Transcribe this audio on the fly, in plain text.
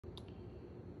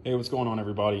Hey, what's going on,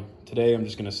 everybody? Today I'm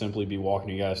just going to simply be walking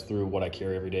you guys through what I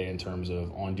carry every day in terms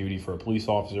of on duty for a police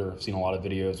officer. I've seen a lot of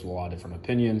videos with a lot of different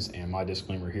opinions, and my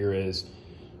disclaimer here is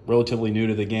relatively new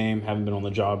to the game, haven't been on the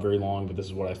job very long, but this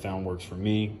is what I found works for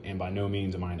me. And by no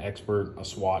means am I an expert, a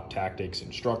SWAT tactics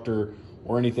instructor,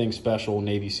 or anything special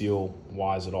Navy SEAL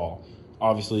wise at all.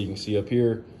 Obviously, you can see up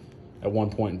here, at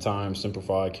one point in time,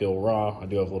 simplify, kill, raw. I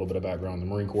do have a little bit of background in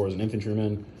the Marine Corps as an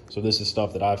infantryman, so this is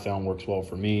stuff that I've found works well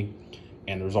for me.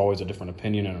 And there's always a different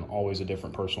opinion and always a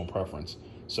different personal preference.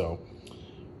 So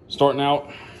starting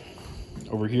out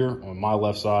over here on my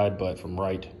left side, but from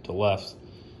right to left,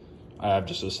 I have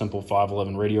just a simple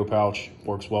 511 radio pouch.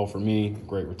 Works well for me,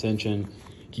 great retention,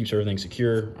 keeps everything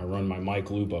secure. I run my mic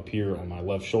loop up here on my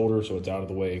left shoulder, so it's out of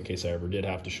the way in case I ever did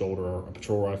have to shoulder a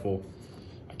patrol rifle.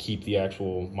 I keep the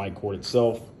actual mic cord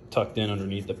itself tucked in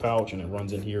underneath the pouch, and it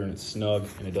runs in here and it's snug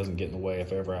and it doesn't get in the way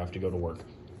if I ever have to go to work.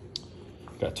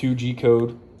 Got two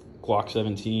G-code Glock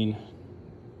 17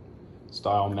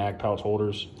 style mag pouch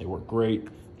holders. They work great.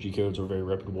 G-codes are a very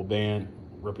reputable brand.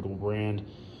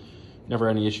 Never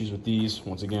had any issues with these.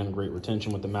 Once again, great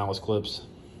retention with the malice clips.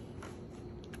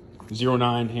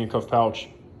 09 handcuff pouch.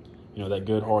 You know, that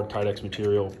good hard Kydex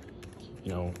material.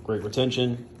 You know, great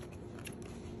retention.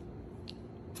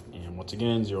 And once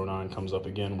again, 09 comes up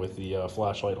again with the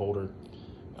flashlight holder.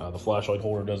 The flashlight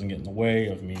holder doesn't get in the way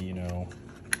of me, you know,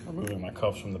 removing my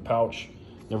cuffs from the pouch.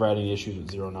 Never had any issues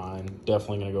with 09.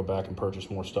 Definitely going to go back and purchase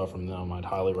more stuff from them. I'd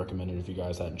highly recommend it if you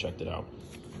guys hadn't checked it out.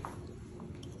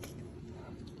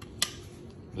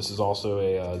 This is also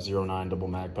a 09 double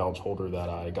mag pouch holder that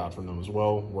I got from them as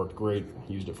well. Worked great.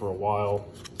 Used it for a while.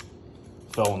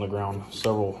 Fell on the ground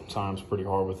several times pretty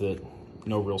hard with it.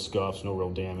 No real scuffs, no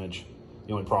real damage.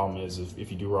 The only problem is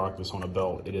if you do rock this on a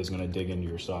belt, it is going to dig into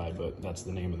your side, but that's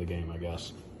the name of the game, I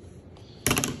guess.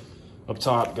 Up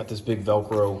top, got this big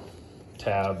Velcro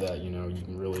tab that, you know, you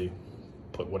can really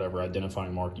put whatever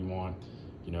identifying mark you want.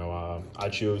 You know, I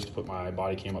chose to put my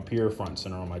body cam up here, front and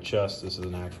center on my chest. This is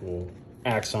an actual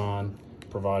Axon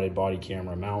provided body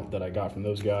camera mount that I got from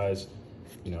those guys.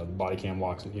 You know, the body cam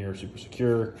locks in here, super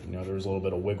secure. You know, there's a little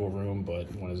bit of wiggle room,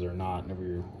 but when is there not? Whenever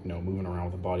you're, you know, moving around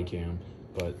with a body cam.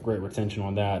 But great retention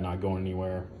on that, not going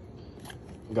anywhere.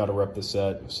 Got to rep the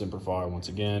set, Simplify once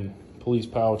again. Police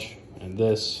pouch. And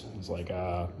this is like,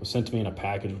 was sent to me in a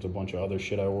package with a bunch of other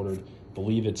shit I ordered.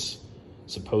 Believe it's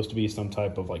supposed to be some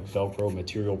type of like Velcro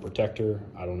material protector.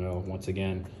 I don't know. Once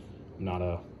again, I'm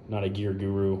not a gear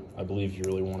guru. I believe if you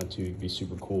really wanted to, you'd be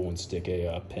super cool and stick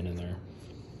a pin in there.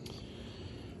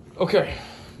 Okay,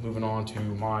 moving on to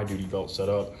my duty belt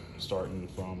setup. Starting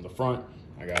from the front,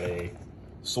 I got a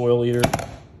soil eater,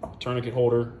 tourniquet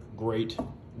holder, great.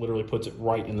 Literally puts it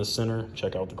right in the center.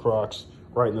 Check out the Crocs.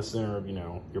 Right in the center of, you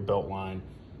know, your belt line.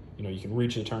 You know, you can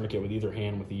reach the tourniquet with either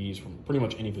hand with ease from pretty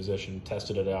much any position.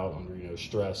 Tested it out under, you know,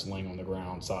 stress, laying on the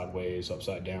ground, sideways,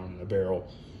 upside down in a barrel.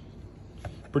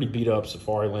 Pretty beat up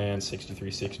Safariland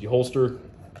 6360 holster.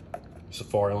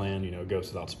 Safariland, you know,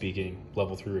 goes without speaking.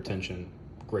 Level 3 retention,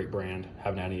 great brand.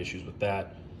 Haven't had any issues with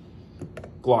that.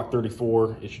 Glock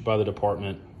 34 issued by the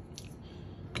department.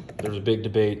 There's a big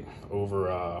debate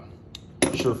over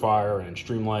Surefire and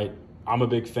Streamlight. I'm a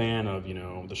big fan of, you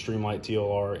know, the Streamlight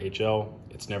TLR HL.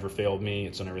 It's never failed me.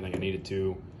 It's done everything I needed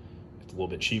to. It's a little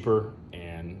bit cheaper,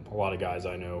 and a lot of guys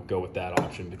I know go with that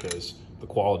option because the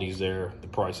quality's there, the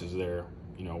price is there.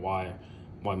 You know, why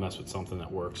mess with something that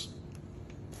works?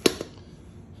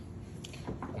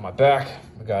 On my back,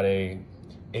 I got a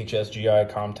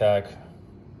HSGI Comtac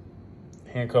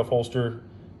handcuff holster.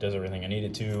 Does everything I need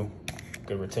it to.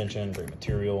 Good retention, great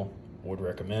material. Would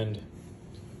recommend.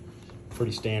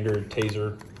 Pretty standard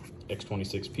Taser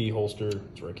X26P holster.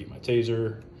 That's where I keep my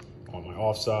Taser on my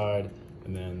offside.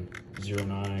 And then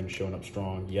 09 showing up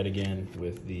strong yet again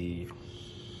with the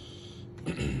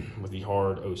with the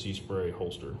hard OC spray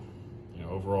holster. You know,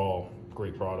 overall,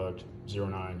 great product.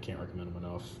 09, can't recommend them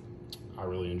enough. I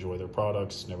really enjoy their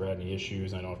products. Never had any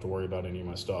issues. I don't have to worry about any of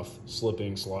my stuff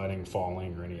slipping, sliding,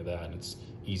 falling, or any of that. And it's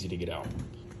easy to get out.